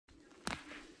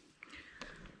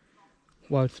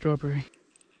wild strawberry.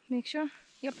 Make sure.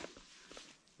 Yep.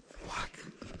 What?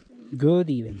 Good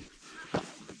evening.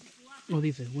 Oh,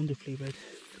 these are wonderfully red.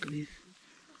 Look at these.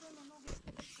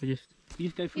 You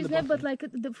just go from the bottom. But like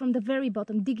from the very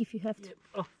bottom. Dig if you have to. Yep.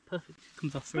 Oh, perfect.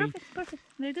 Comes off three. Perfect, perfect.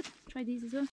 Very good. Try these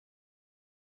as well.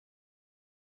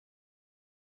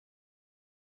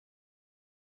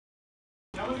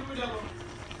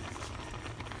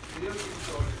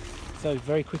 So,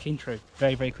 very quick intro.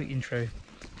 Very quick intro.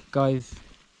 Guys,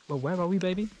 well, where are we,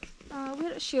 baby?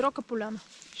 We're Široka Poljana.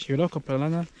 Široka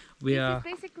Poljana. We this are... is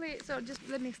basically, so just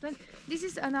let me explain. This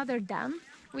is another dam,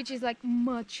 which is like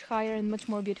much higher and much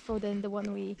more beautiful than the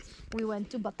one we went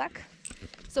to, Batak.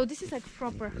 So this is like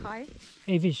proper high.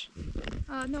 Hey, Vish.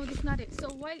 No, this is not it. So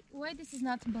why this is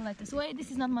not Beletes? Why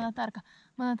this is not Manatarka?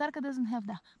 Manatarka doesn't have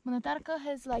that. Manatarka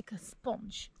has like a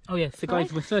sponge. Oh yeah, so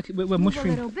guys, right? we're mushroom.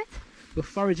 A little bit. We're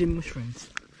foraging mushrooms.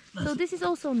 So this is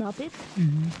also not it.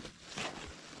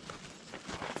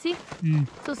 See?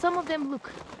 So some of them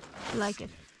look like it.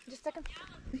 Just a second.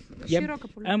 Yep.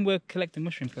 And we're collecting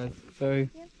mushrooms, guys. So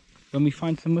when we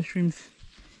find some mushrooms,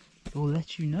 we'll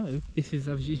let you know. This is,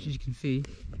 as you can see,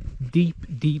 deep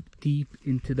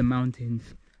into the mountains.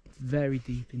 Very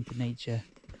deep into nature.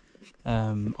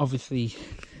 Obviously,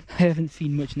 I haven't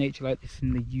seen much nature like this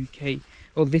in the UK.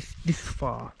 Or this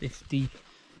far, this deep.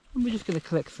 And we're just going to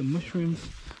collect some mushrooms.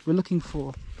 We're looking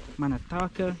for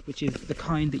manataka, which is the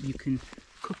kind that you can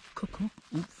cook up.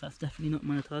 Oops, that's definitely not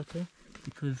manataka,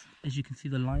 because as you can see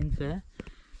the lines there.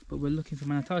 But we're looking for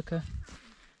manataka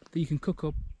that you can cook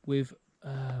up with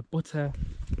butter,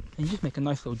 and you just make a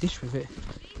nice little dish with it.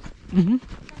 So, look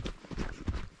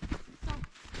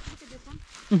at this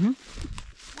one.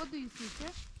 What do you see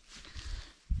here?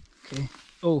 Okay.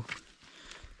 Oh,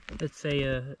 let's say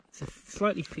it's a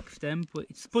slightly thick stem, but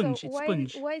it's sponge. So it's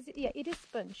sponge. Why is it? Yeah, it is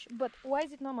sponge. But why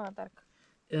is it not Manatarka?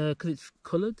 Because it's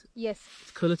coloured. Yes.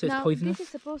 It's coloured, so it's poisonous. This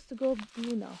is supposed to go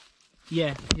blue now.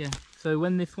 Yeah. So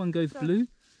when this one goes blue,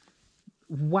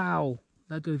 wow,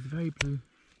 that goes very blue.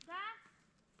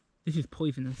 This is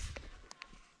poisonous.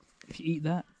 If you eat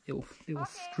that, it will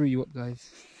screw you up, guys.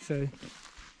 So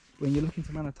when you're looking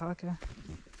for manataka,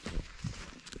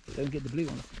 don't get the blue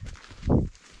one.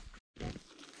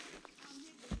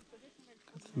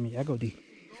 Some jagody,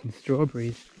 some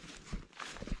strawberries.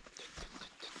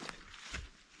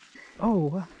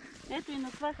 Oh,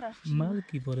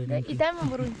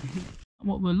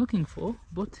 what we're looking for,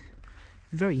 but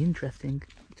it's very interesting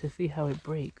to see how it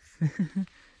breaks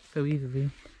so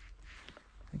easily.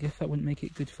 I guess that wouldn't make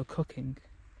it good for cooking.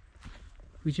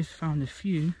 We just found a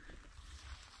few.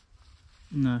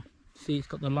 No, see, it's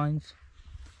got the lines.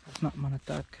 That's not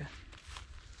manataka.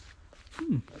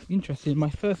 Interesting. My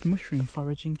first mushroom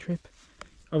foraging trip.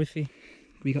 Obviously,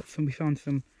 we found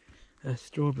some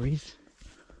strawberries.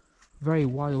 Very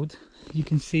wild. You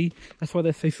can see that's why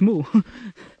they're so small.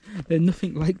 They're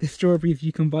nothing like the strawberries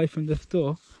you can buy from the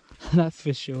store. That's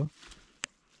for sure.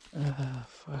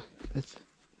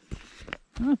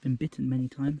 I've been bitten many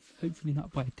times. Hopefully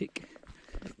not by a tick.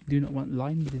 Do not want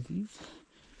Lyme disease.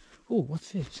 Oh,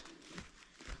 what's this?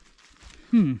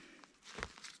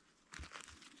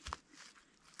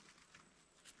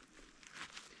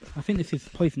 I think this is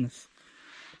poisonous.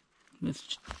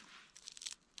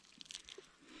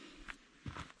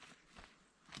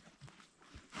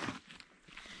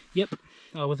 Yep,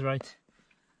 I was right.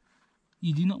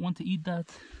 You do not want to eat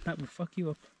that. That will fuck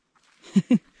you up.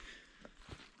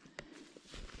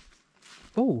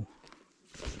 Oh,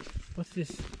 what's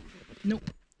this?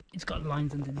 Nope, it's got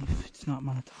lines underneath. It's not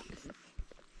manataka.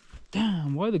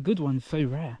 Damn, why are the good ones so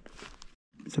rare?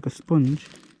 It's like a sponge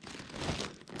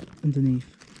underneath.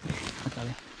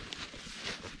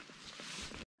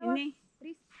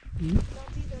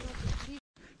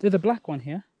 There's a black one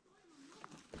here.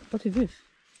 What is this?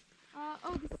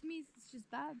 Oh, this means it's just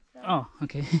bad. So. Oh,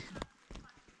 okay.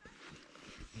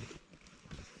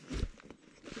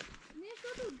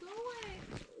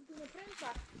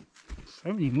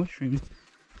 So many mushrooms.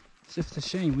 It's just a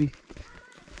shame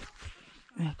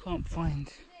I can't find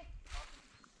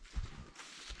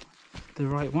the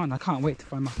right one. I can't wait to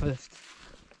find my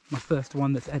first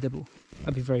one that's edible.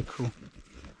 That'd be very cool.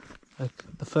 Like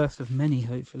the first of many,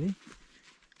 hopefully.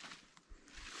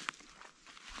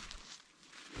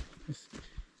 Just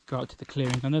go out to the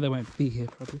clearing. I know they won't be here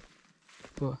probably,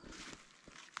 but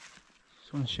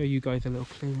just want to show you guys a little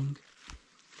clearing.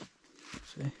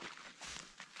 So,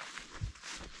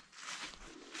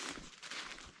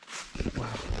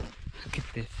 wow, look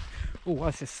at this. Oh, wow,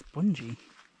 it's a spongy.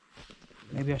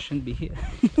 Maybe I shouldn't be here.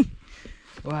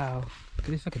 Wow, look at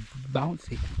this, like a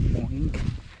bouncy. Boing.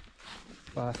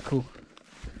 Wow, that's cool.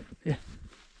 Yeah.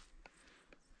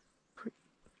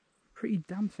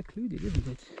 damn secluded, isn't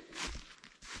it?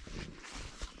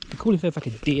 It'd be cool if there's like a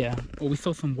deer, or we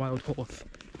saw some wild horse.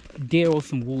 Deer or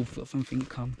some wolves or something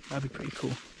come. That'd be pretty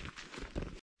cool.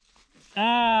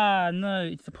 Ah, no,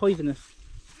 it's the poisonous.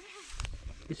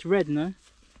 It's red, no?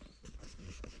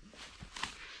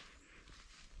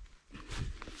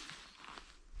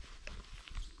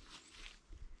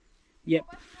 Yep.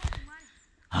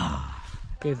 Ah,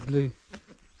 there's blue.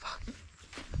 Fuck.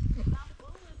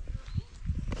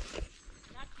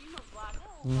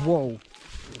 Whoa.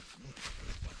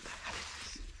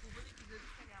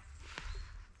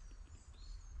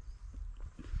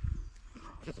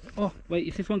 Oh, wait,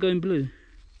 is this one going blue?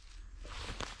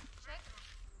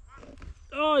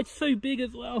 Oh, it's so big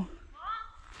as well.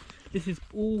 This is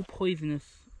all poisonous.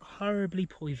 Horribly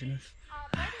poisonous.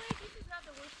 By the way, this is not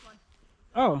the worst one.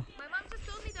 Oh. My mom just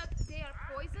told me that they are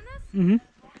poisonous,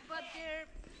 but they're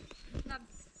not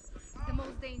the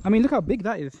most dangerous. I mean, look how big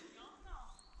that is.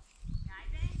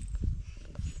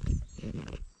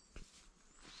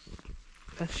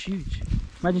 That's huge.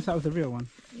 Imagine if that was the real one.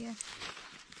 Yeah.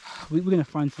 We're going to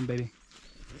find some, baby.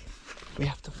 We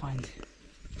have to find.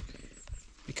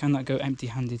 We cannot go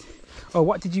empty-handed. Oh,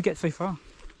 what did you get so far?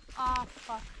 Ah,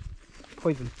 fuck.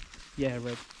 Poison. Yeah,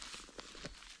 red.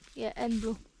 Yeah, and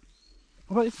blue.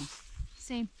 What about this one?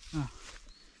 Same. Oh.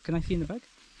 Can I see in the bag?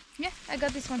 Yeah, I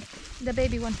got this one. The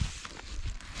baby one.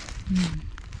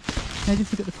 Can I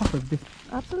just look at the top of this?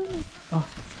 Absolutely. Oh.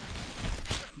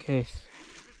 Okay.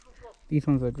 These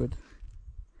ones are good.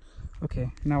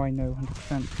 Okay, now I know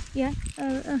 100%. Yeah,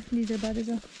 these are bad as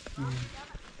well.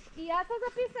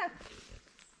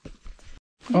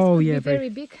 Oh yeah, be very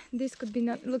big. This could be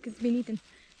not. Look, it's been eaten.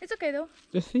 It's okay though.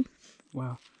 Let's see.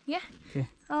 Wow. Yeah. Okay.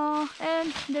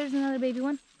 And there's another baby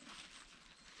one.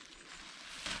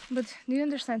 But do you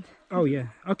understand? Oh yeah.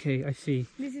 Okay, I see.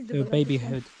 This is the baby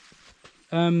head.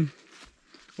 What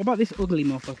about this ugly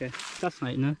motherfucker? That's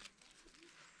not, no?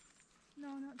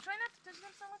 No. Try not to touch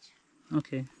them so much.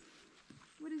 Okay.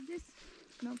 What is this?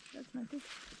 No, that's not it.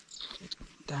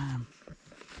 Damn.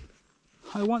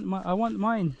 I want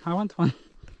mine. I want one.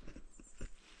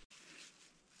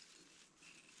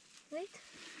 Wait.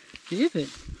 Is it?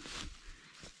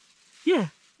 Yeah.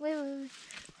 Wait.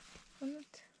 I'm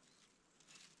not.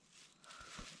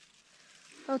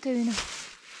 I'll tell you now.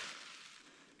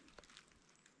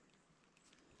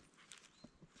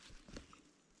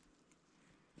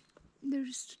 They're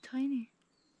just too tiny.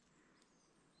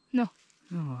 No.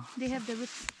 Oh. They have the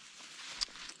roots.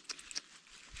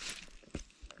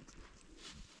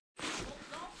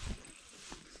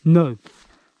 No.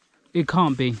 It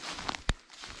can't be.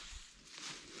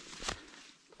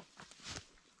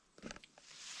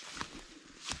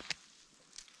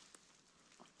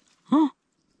 Huh?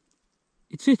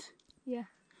 It's it. Yeah.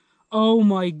 Oh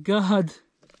my god.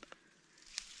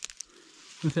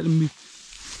 Let me move.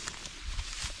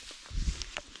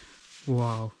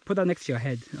 Wow. Put that next to your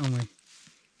head. Oh my.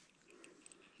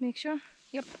 Make sure.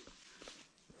 Yep.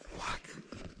 What?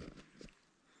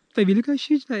 Baby, look how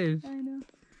huge that is. I know.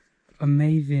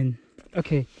 Amazing.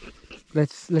 Okay.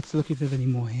 Let's look if there's any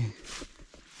more here.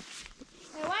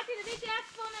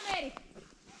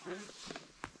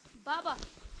 Baba.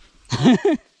 Baba.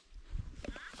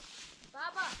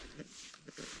 Baba.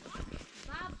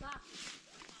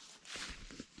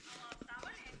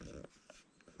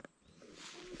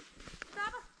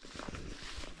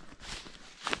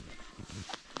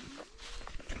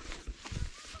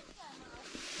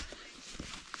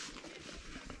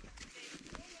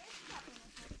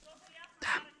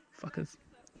 Fuckers.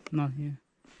 Not here.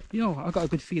 You know, I got a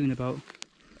good feeling about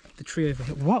the tree over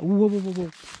here. What?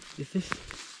 Whoa. Is this?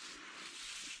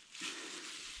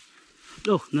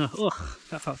 Oh, no. Ugh.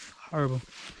 That sounds horrible.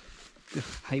 Ugh,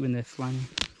 I hate when they're slimy.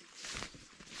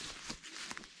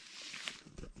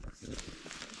 There's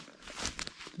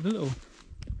a little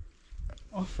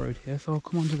off-road here, so I'll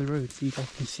come onto the road so you guys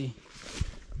can see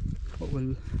what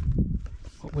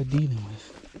we're dealing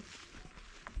with.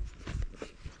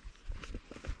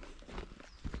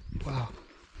 Wow,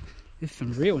 this is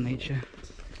some real nature.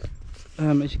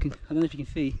 As you can, I don't know if you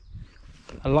can see,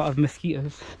 a lot of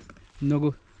mosquitoes.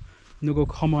 Nugo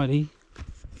comedy.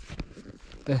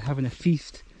 They're having a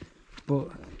feast, but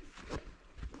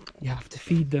you have to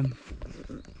feed them.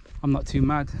 I'm not too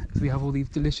mad because we have all these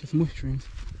delicious mushrooms.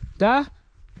 Da?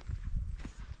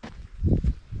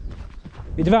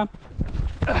 Idva?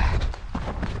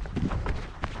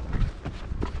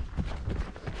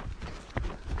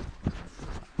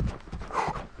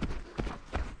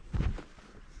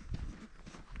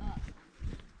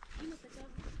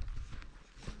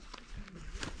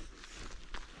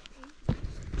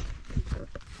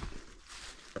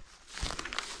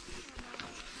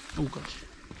 Oh gosh.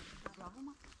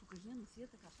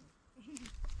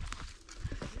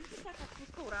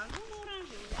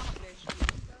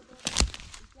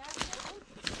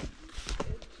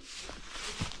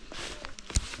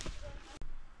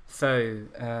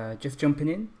 So, just jumping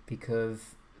in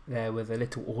because there was a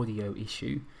little audio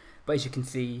issue. But as you can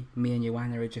see, me and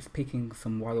Joanna are just picking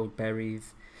some wild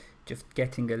berries, just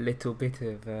getting a little bit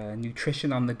of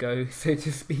nutrition on the go, so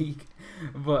to speak.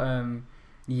 But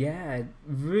yeah,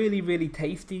 really, really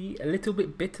tasty. A little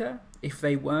bit bitter if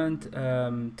they weren't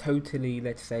totally,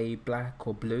 let's say, black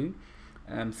or blue.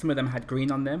 Some of them had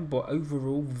green on them, but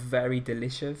overall very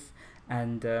delicious.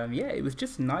 And yeah, it was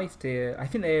just nice to, I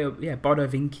think they're,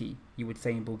 bodovinki, you would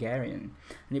say in Bulgarian.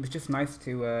 And it was just nice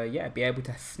to, be able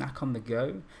to snack on the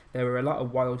go. There were a lot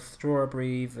of wild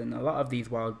strawberries and a lot of these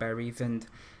wild berries. And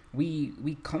we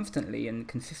constantly and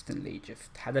consistently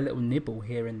just had a little nibble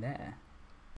here and there.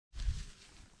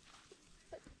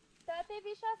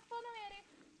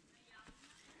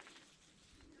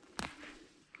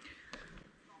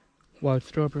 Wild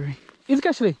strawberry. Is it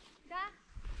actually?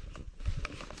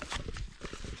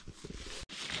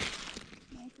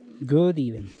 Good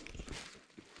evening.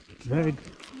 Very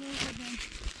good.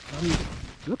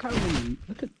 Look at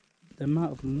the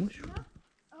amount of mushroom.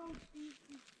 Oh, this is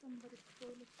somebody's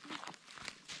toilet.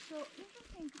 So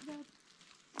interesting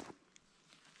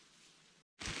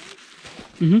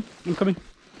that. I'm coming.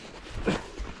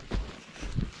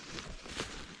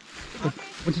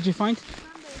 What did you find?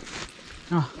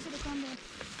 Ah, Look at the cranberries.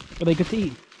 are they good to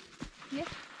eat? Yeah.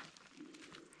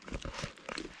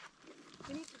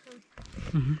 We need to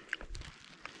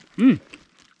hurry.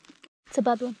 It's a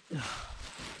bad one.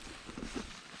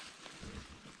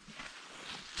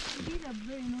 These are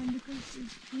very annoying because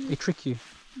They trick you.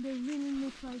 they really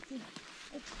look like it.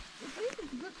 It's really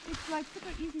good. It's like super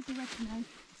easy to recognize.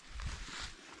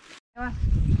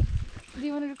 Do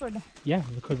you want to record that? Yeah,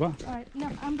 record what? Alright, no,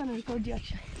 I'm gonna record you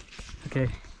actually. Okay.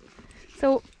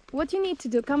 So, what you need to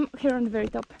do, come here on the very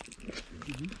top.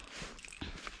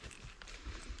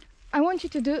 I want you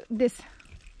to do this.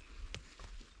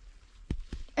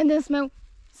 And then smell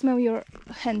your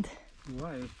hand.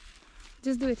 Why?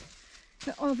 Just do it.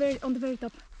 No, on the very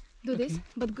top. Do this,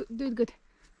 but do it good.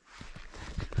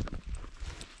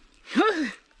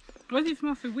 Why does it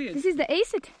smell so weird? This is the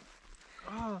acid.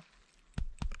 Oh.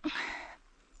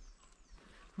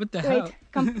 What the Wait, hell?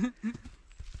 come.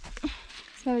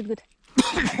 Smell it good.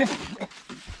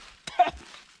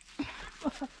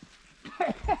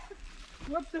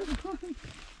 What the fuck?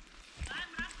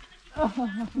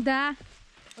 Da.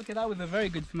 Okay, that was a very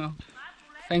good smell.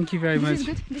 Thank you very much. This is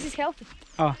good. This is healthy.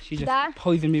 Oh, she just Da.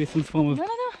 poisoned me with some form of... No.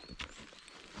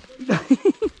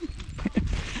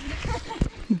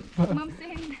 Mom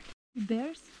saying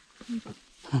bears.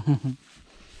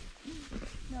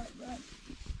 No, but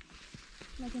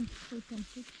like I'm so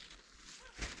tempted.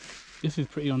 This is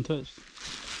pretty untouched.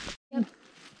 Yep.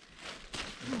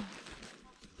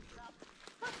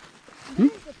 There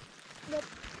is a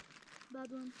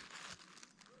bad one.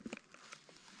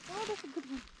 Oh, that's a good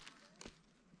one.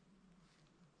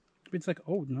 It's like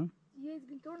old, no? Yeah, it's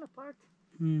been torn apart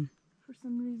Hmm. for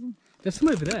some reason. There's some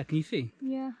over there, can you see?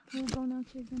 Yeah, we'll go now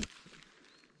check them.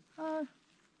 Give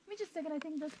me just a second, I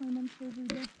think that's my mom's favorite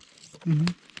there.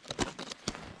 Alright,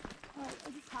 I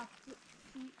just have to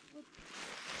see what we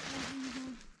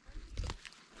have.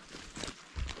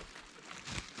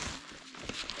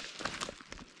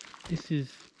 This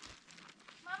is...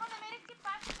 Mama, намерихте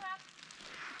пак краб.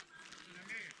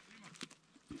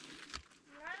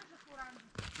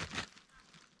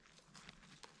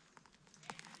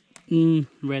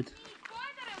 Red.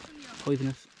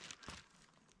 Poisonous.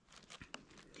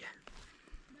 Yeah.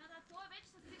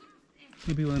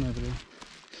 Maybe one over there.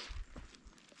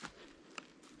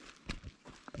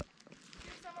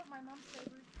 Some of my mom's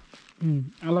favorite.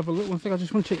 I'll have a look. One second, I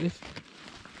just want to check this.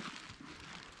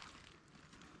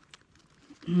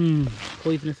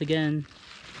 Poisonous again.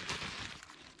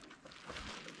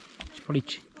 It's probably...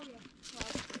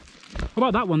 What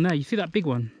about that one there? You see that big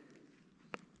one?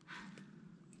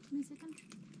 Give me a second.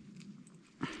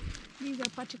 These are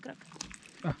pachikrak.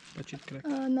 Ah, that's it, correct.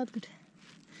 Not good.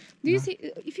 Do you see,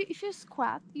 if you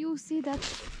squat, you see that,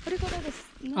 what do you call that?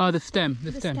 Oh, the stem.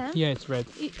 The stem. stem? Yeah, it's red.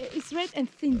 It's red and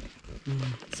thin.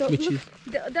 So Which look,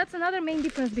 that's another main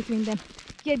difference between them.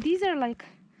 Yeah, these are like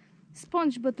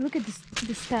sponge, but look at the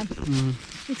stem.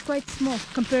 It's quite small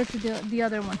compared to the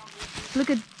other one. Look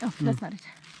at, oh, that's not it.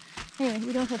 Anyway,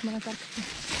 we don't have monotype.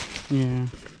 Yeah.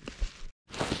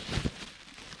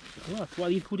 What are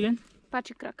these called again?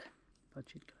 Pachikrak.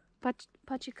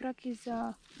 Pachikrak is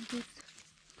this.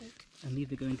 And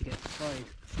these are going to get fried.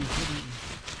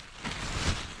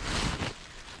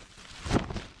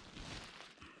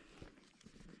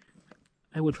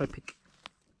 I will try pick.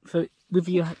 So with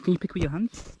your, can you pick with your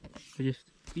hands? Or just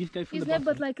you just go from the bottom.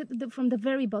 But like from the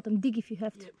very bottom. Dig if you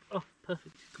have to. Yeah. Oh,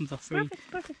 perfect. Comes off very.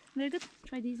 Perfect. Very good.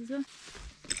 Try these as well.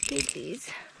 Take these.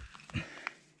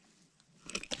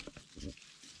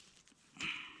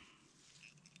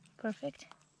 Perfect.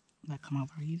 That come out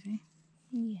very easy.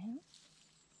 Yeah.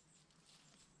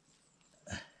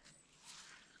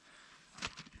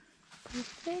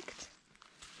 Perfect.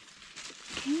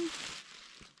 Okay.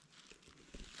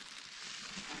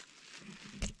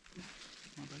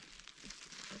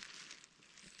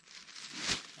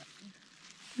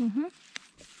 Mm-hmm.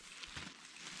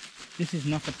 This is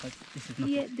not a pipe. This is not.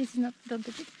 Yeah, this is not. Don't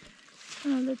touch it.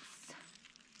 Let's.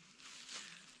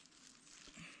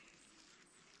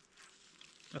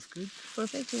 That's good.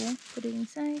 Perfect. Yeah. Put it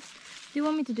inside. Do you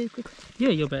want me to do it quickly? Yeah,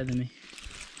 you're better than me.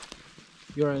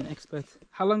 You're an expert.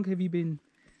 How long have you been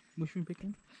mushroom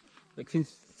picking? Like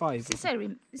since 5?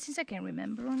 Since I can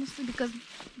remember, honestly, because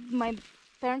my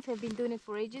parents have been doing it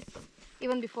for ages,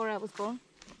 even before I was born.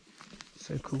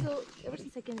 So cool. So ever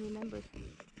since I can remember,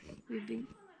 we've been.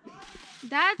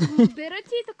 Dad,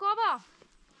 берете такова.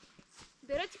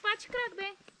 Берете пачкрак,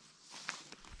 бе.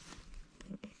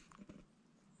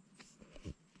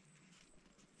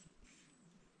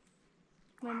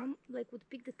 My mom would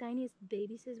pick the tiniest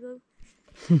babies as well.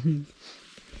 Do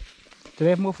they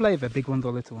have more flavour, big ones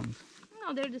or little ones?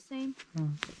 No, they're the same. Oh.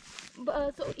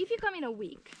 But, so if you come in a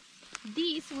week,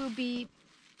 these will be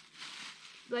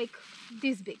like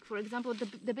this big. For example,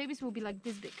 the babies will be like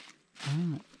this big.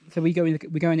 Ah. So we're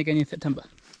going again in September?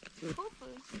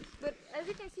 Hopefully. But as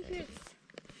you can see here, it's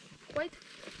quite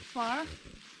far.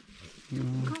 Yeah,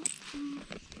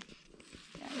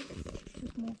 it's too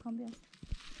small, can't be honest.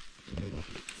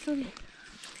 Sorry,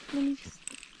 let me just.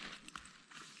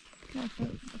 No,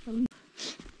 that's a leaf.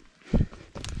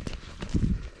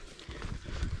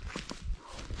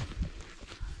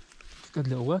 Good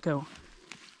little workout.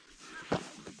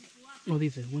 Oh,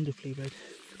 these are wonderfully red.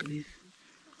 Look at these.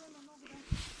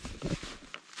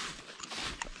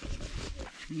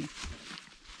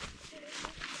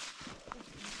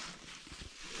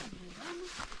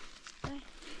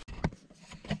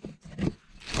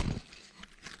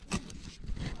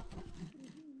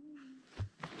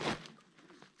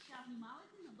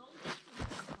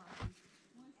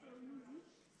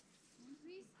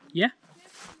 Yeah?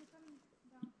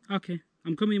 Okay,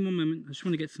 I'm coming in one moment. I just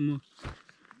want to get some more.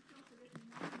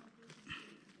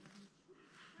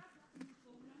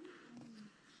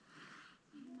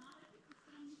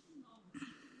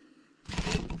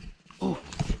 Oh,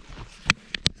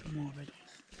 some more red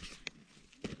ones.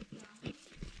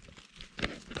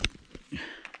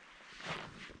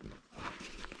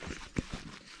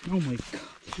 Oh my god,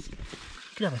 you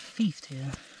could have a feast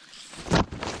here.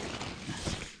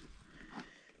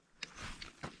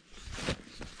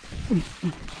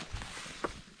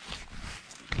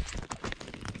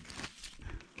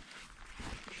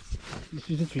 This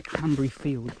is just a cranberry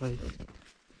field, guys.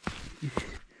 You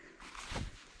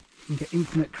can get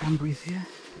infinite cranberries here.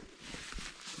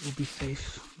 We'll be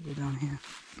safe. We'll go down here.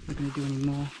 I'm not going to do any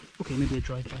more. Okay, maybe a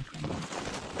drive-by cranberry.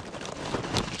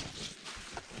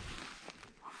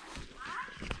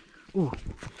 Oh,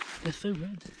 they're so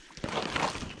red.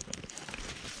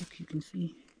 Look, you can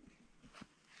see.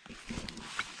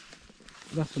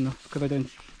 That's enough because I don't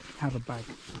have a bag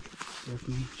with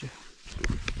me.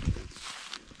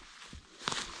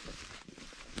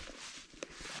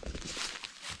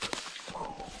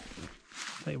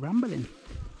 Like rambling.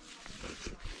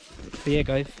 But yeah,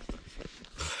 guys,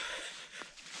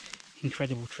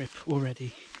 incredible trip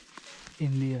already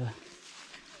in the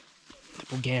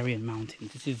Bulgarian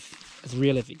mountains. This is as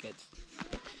real as it gets.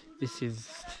 This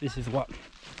is what.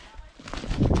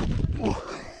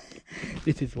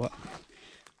 This is what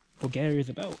Bulgaria is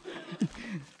about.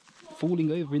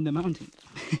 Falling over in the mountains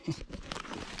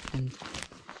and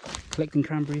collecting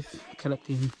cranberries,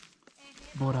 collecting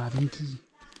boravinki,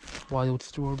 wild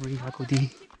strawberry,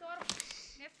 ragodi,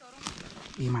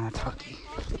 imanataki.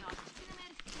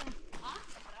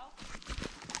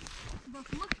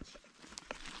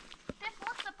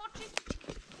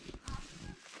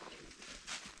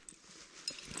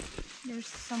 There's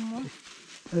some more.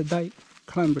 That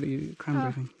cranberry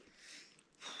thing.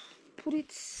 Put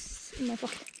it in my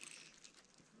pocket.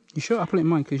 You sure? I'll put it in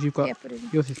mine because you've got, yeah, put it in.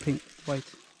 Yours is pink, white.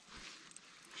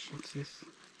 What's this?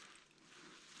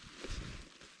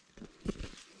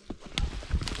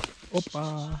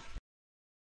 Oppa!